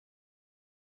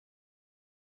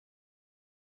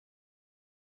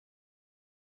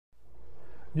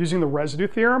using the residue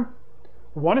theorem,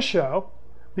 we want to show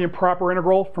the improper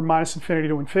integral from minus infinity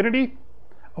to infinity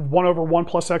of 1 over 1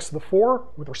 plus x to the 4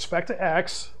 with respect to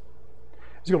x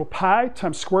is equal to pi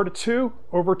times square root of 2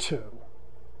 over 2.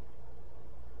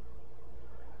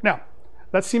 Now,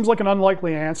 that seems like an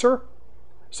unlikely answer,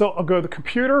 so I'll go to the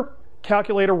computer,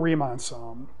 calculate a Riemann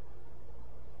sum.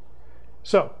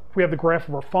 So, if we have the graph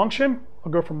of our function,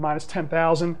 I'll go from minus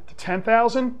 10,000 to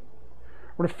 10,000.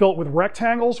 We're going to fill it with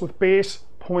rectangles with base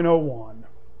 0.01.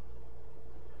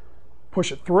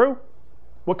 Push it through.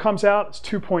 What comes out is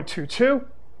 2.22.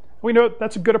 We know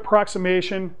that's a good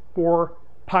approximation for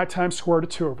pi times square root of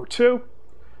 2 over 2.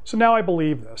 So now I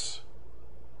believe this.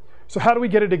 So how do we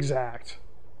get it exact?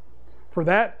 For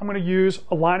that, I'm going to use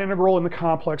a line integral in the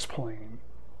complex plane.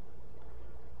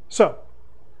 So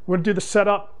we're going to do the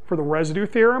setup for the residue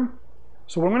theorem.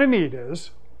 So what I'm going to need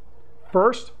is,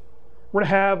 first, we're going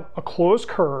to have a closed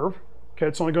curve. Okay,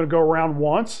 it's only going to go around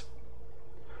once.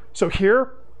 So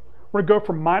here, we're going to go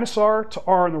from minus r to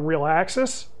r on the real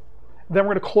axis. Then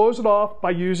we're going to close it off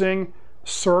by using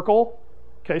circle,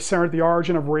 okay, centered at the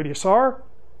origin of radius r,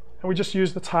 and we just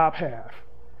use the top half.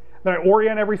 Then I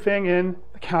orient everything in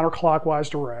the counterclockwise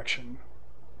direction.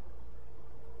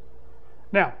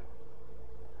 Now,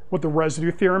 what the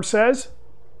residue theorem says,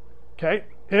 okay,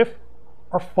 if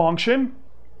our function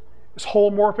is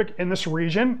holomorphic in this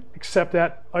region, except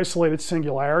at isolated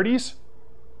singularities,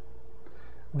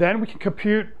 then we can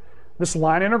compute this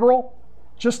line integral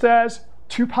just as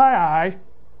 2 pi I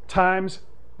times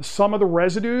the sum of the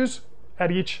residues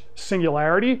at each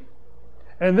singularity.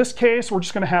 And in this case, we're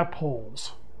just going to have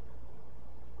poles.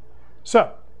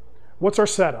 So, what's our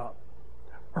setup?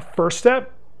 Our first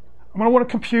step, I'm going to want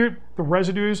to compute the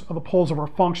residues of the poles of our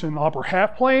function in the upper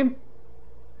half plane.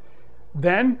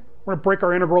 Then, we're going to break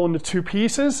our integral into two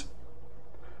pieces.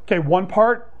 Okay, one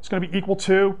part is going to be equal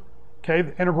to, okay,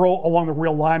 the integral along the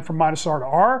real line from minus r to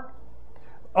r.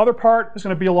 The other part is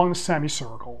going to be along the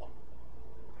semicircle.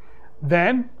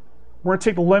 Then, we're going to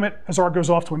take the limit as r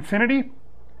goes off to infinity,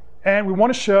 and we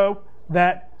want to show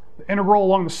that the integral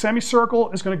along the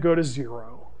semicircle is going to go to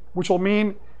 0, which will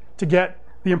mean to get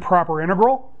the improper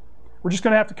integral, we're just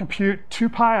going to have to compute 2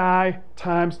 pi I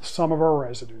times the sum of our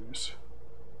residues.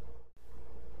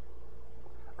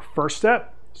 Our first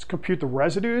step is to compute the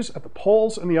residues at the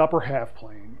poles in the upper half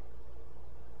plane.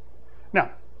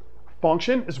 Now, our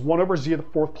function is 1 over z to the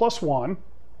 4th plus 1.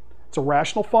 It's a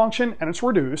rational function and it's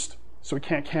reduced, so we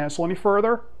can't cancel any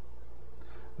further.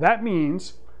 That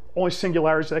means only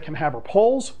singularities that can have our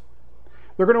poles,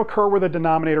 they're going to occur where the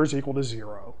denominator is equal to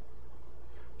 0.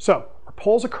 So our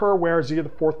poles occur where z to the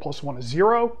 4th plus 1 is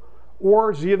 0,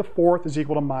 or z to the 4th is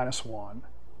equal to minus 1.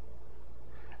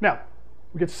 Now,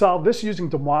 we could solve this using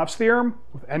de Moivre's theorem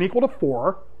with n equal to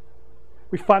 4.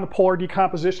 We find the polar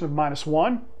decomposition of minus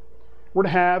 1. We're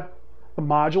going to have the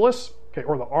modulus, okay,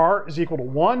 or the r is equal to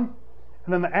 1,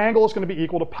 and then the angle is going to be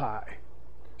equal to pi.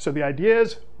 So the idea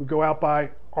is we go out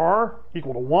by r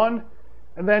equal to 1,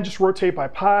 and then just rotate by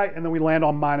pi, and then we land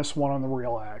on minus 1 on the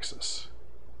real axis.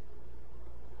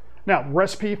 Now,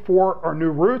 recipe for our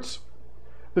new roots.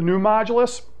 The new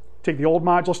modulus, take the old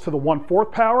modulus to the 1/4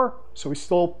 power, so we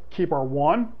still keep our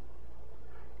 1.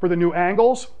 For the new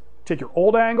angles, take your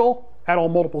old angle, add all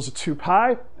multiples of 2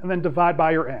 pi, and then divide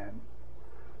by your n.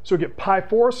 So we get pi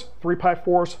fourths, 3 pi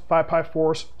fourths, 5 pi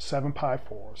fourths, 7 pi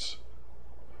fourths.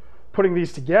 Putting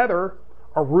these together,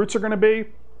 our roots are going to be,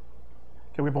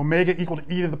 okay, we have omega equal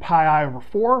to e to the pi I over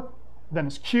 4, then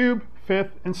it's cube,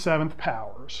 5th, and 7th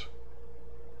powers.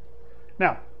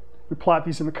 Now, we plot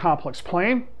these in the complex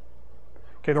plane.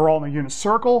 Okay, they're all in a unit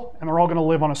circle, and they're all going to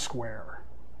live on a square.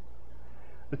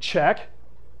 The check,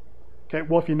 okay,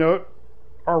 well, if you note,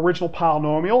 our original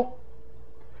polynomial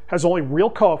has only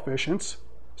real coefficients,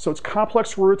 so its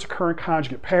complex roots occur in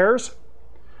conjugate pairs.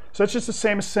 So that's just the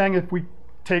same as saying if we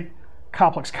take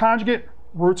complex conjugate,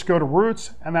 roots go to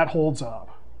roots, and that holds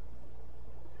up.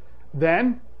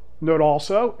 Then, note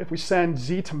also, if we send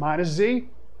z to minus z,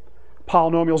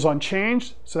 polynomial is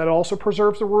unchanged, so that also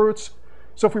preserves the roots.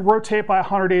 So if we rotate by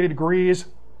 180 degrees,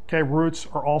 okay, roots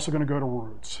are also going to go to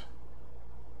roots.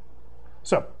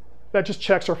 So that just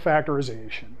checks our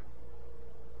factorization.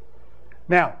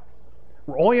 Now,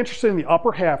 we're only interested in the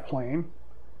upper half plane.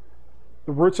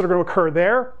 The roots that are going to occur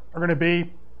there are going to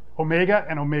be omega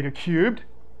and omega cubed.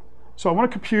 So I want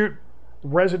to compute the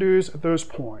residues at those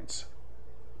points.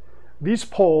 These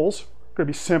poles are going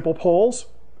to be simple poles.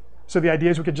 So the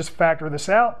idea is we could just factor this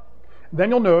out. Then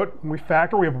you'll note, when we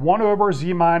factor, we have 1 over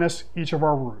z minus each of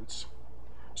our roots.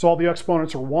 So all the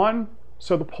exponents are 1,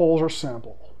 so the poles are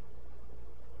simple.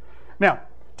 Now,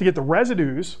 to get the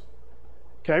residues,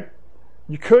 okay,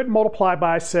 You could multiply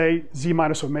by, say, z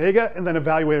minus omega and then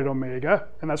evaluate at omega,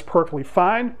 and that's perfectly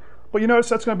fine, but you notice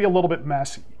that's going to be a little bit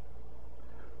messy.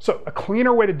 So a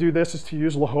cleaner way to do this is to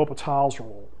use L'Hopital's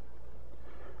rule.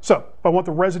 So if I want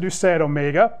the residue, say, at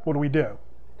omega, what do?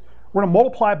 We're going to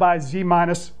multiply by z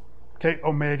minus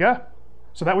omega.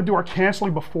 So that would do our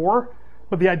canceling before,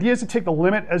 but the idea is to take the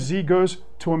limit as z goes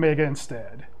to omega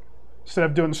instead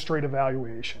of doing the straight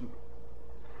evaluation.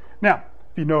 Now,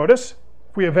 if you notice,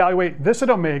 if we evaluate this at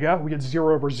omega, we get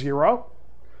 0 over 0.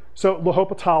 So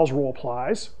L'Hopital's rule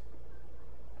applies.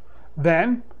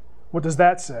 Then, what does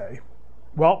that say?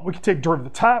 Well, we can take derivative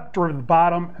of the top, derivative of the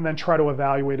bottom, and then try to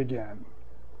evaluate again.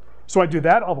 So I do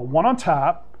that, I'll have a 1 on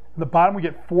top, and the bottom we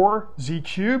get 4z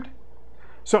cubed.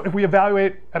 So if we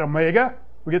evaluate at omega,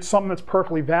 we get something that's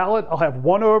perfectly valid. I'll have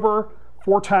 1 over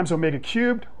 4 times omega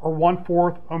cubed, or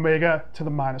 1/4 omega to the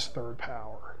minus third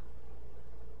power.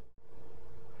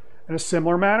 In a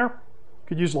similar manner, you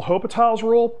could use L'Hopital's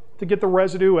rule to get the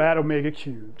residue at omega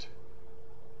cubed.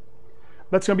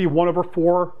 That's going to be 1 over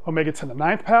 4 omega to the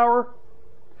 9th power.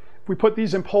 If we put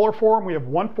these in polar form, we have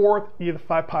 1/4 e to the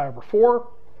 5 pi over 4,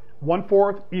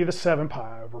 1/4 e to the 7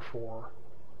 pi over 4.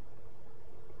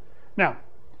 Now,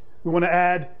 we want to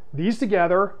add these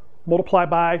together, multiply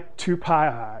by 2 pi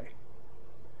I.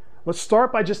 Let's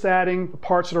start by just adding the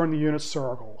parts that are in the unit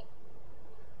circle.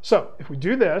 So if we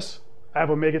do this, I have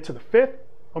omega to the 5th,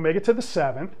 omega to the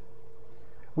 7th.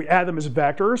 We add them as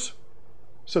vectors.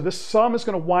 So this sum is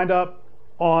going to wind up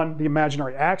on the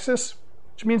imaginary axis,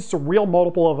 which means it's a real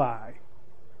multiple of I.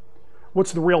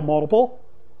 What's the real multiple?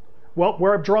 Well,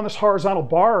 where I've drawn this horizontal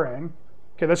bar in,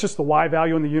 that's just the y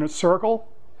value in the unit circle.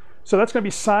 So that's going to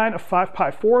be sine of 5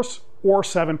 pi fourths or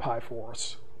 7 pi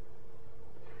fourths.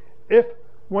 If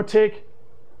we want to take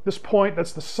this point,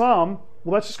 that's the sum,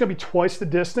 well, that's just going to be twice the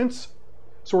distance.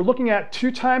 So we're looking at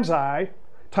 2 times I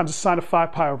times the sine of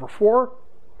 5 pi over 4.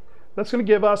 That's going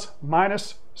to give us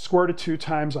minus square root of 2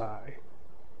 times I.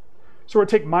 So we're going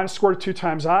to take minus square root of 2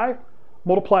 times I,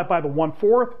 multiply it by the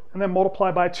 1/4, and then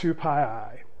multiply by 2 pi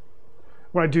I.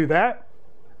 When I do that,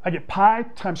 I get pi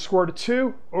times square root of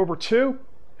 2 over 2,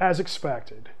 as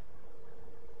expected.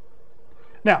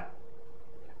 Now,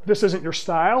 if this isn't your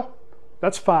style,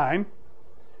 that's fine.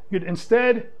 You'd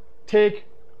instead take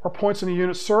our points in the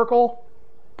unit circle,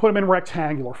 put them in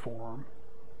rectangular form.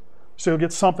 So you'll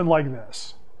get something like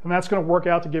this. And that's going to work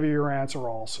out to give you your answer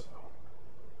also.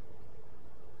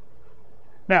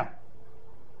 Now,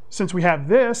 since we have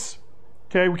this,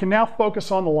 we can now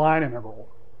focus on the line integral.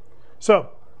 So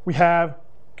we have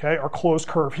our closed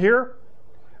curve here.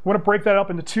 We want to break that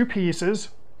up into 2 pieces.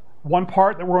 One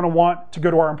part that we're going to want to go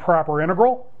to our improper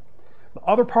integral. The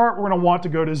other part we're going to want to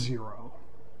go to 0.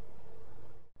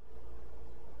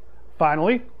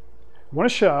 Finally, I want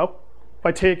to show if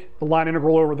I take the line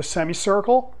integral over the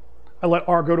semicircle, I let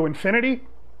r go to infinity,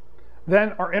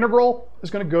 then our integral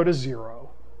is going to go to 0.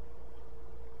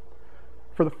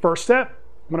 For the first step,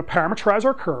 I'm going to parameterize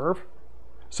our curve.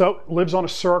 So it lives on a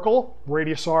circle,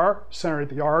 radius r, centered at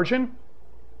the origin.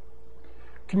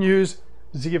 Can use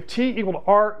z of t equal to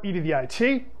r e to the it.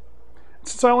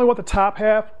 Since I only want the top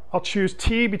half, I'll choose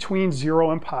t between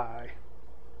 0 and pi.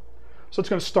 So it's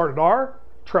going to start at r,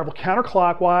 travel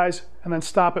counterclockwise, and then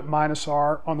stop at minus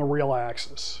r on the real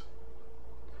axis.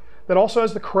 That also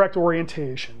has the correct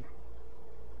orientation.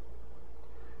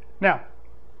 Now,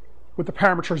 with the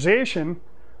parameterization,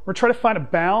 we're going to try to find a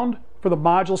bound for the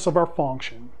modulus of our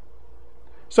function.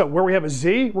 So where we have a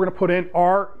z, we're going to put in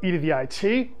r e to the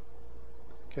it.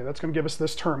 That's going to give us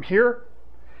this term here.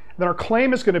 And then our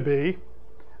claim is going to be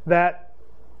that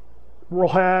we'll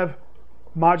have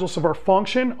modulus of our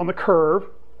function on the curve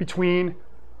between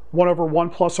 1 over 1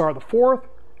 plus r to the 4th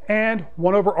and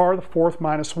 1 over r to the 4th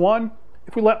minus 1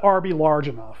 if we let r be large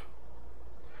enough.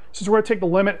 Since we're going to take the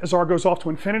limit as r goes off to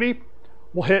infinity,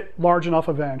 we'll hit large enough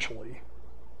eventually.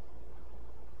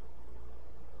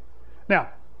 Now,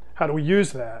 how do we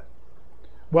use that?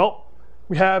 Well,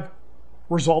 we have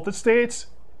resultant states.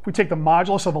 If we take the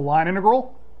modulus of the line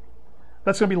integral,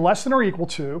 that's going to be less than or equal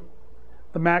to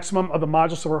the maximum of the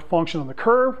modulus of our function on the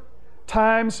curve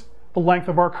times the length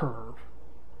of our curve.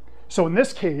 So in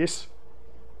this case,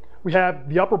 we have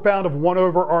the upper bound of 1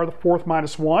 over r to the 4th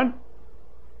minus 1.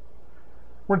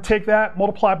 We're going to take that,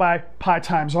 multiply by pi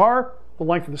times r, the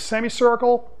length of the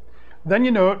semicircle. Then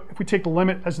you note, if we take the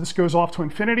limit as this goes off to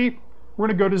infinity, we're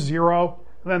going to go to 0,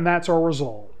 and then that's our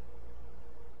result.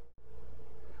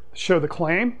 To show the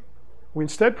claim, we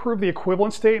instead prove the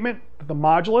equivalent statement that the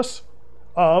modulus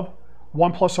of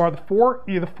 1 plus r to the 4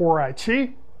 e to the 4 it is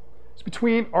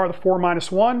between r to the 4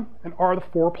 minus 1 and r to the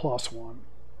 4 plus 1.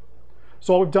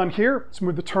 So all we've done here is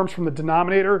move the terms from the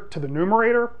denominator to the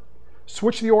numerator,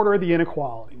 switch the order of the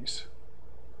inequalities.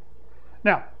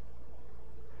 Now,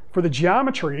 for the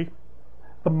geometry,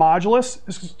 the modulus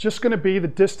is just going to be the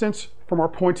distance from our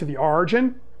point to the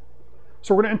origin.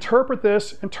 So we're going to interpret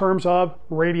this in terms of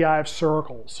radii of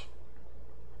circles.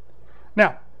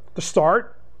 Now, to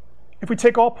start, if we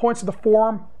take all points of the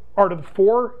form r to the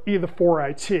 4, e to the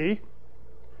 4it,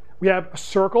 we have a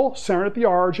circle centered at the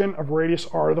origin of radius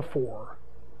r to the 4.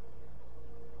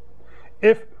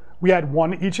 If we add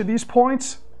 1 to each of these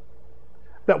points,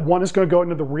 that 1 is going to go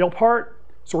into the real part,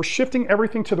 so we're shifting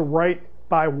everything to the right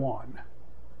by 1.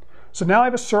 So now I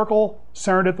have a circle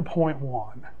centered at the point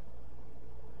 1.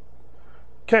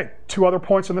 Okay, 2 other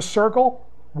points in the circle,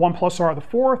 1 plus r to the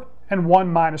 4th and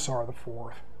 1 minus r to the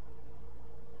 4th.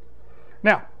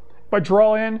 Now, if I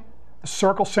draw in the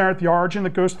circle centered at the origin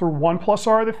that goes through 1 plus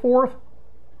r to the 4th,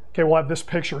 okay, we'll have this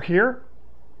picture here.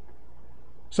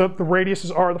 So if the radius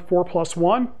is r to the 4 plus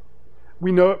 1,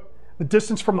 we note the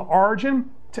distance from the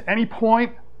origin to any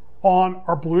point on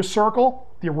our blue circle,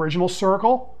 the original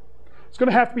circle, it's going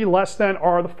to have to be less than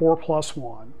r to the 4 plus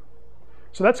 1.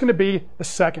 So that's going to be the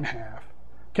second half.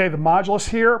 Okay, the modulus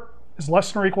here is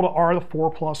less than or equal to r to the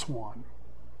 4 plus 1.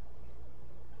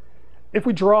 If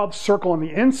we draw the circle on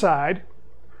the inside,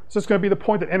 so it's going to be the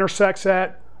point that intersects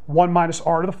at 1 minus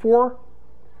r to the 4.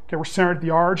 Okay, we're centered at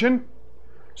the origin.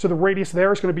 So the radius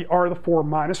there is going to be r to the 4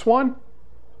 minus 1.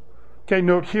 Okay,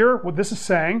 note here what this is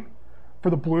saying for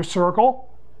the blue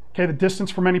circle. Okay, the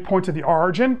distance from any point to the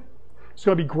origin is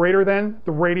going to be greater than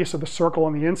the radius of the circle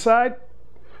on the inside.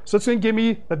 So it's going to give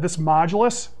me that this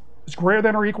modulus is greater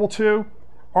than or equal to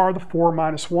r to the 4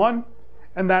 minus 1,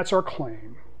 and that's our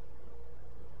claim.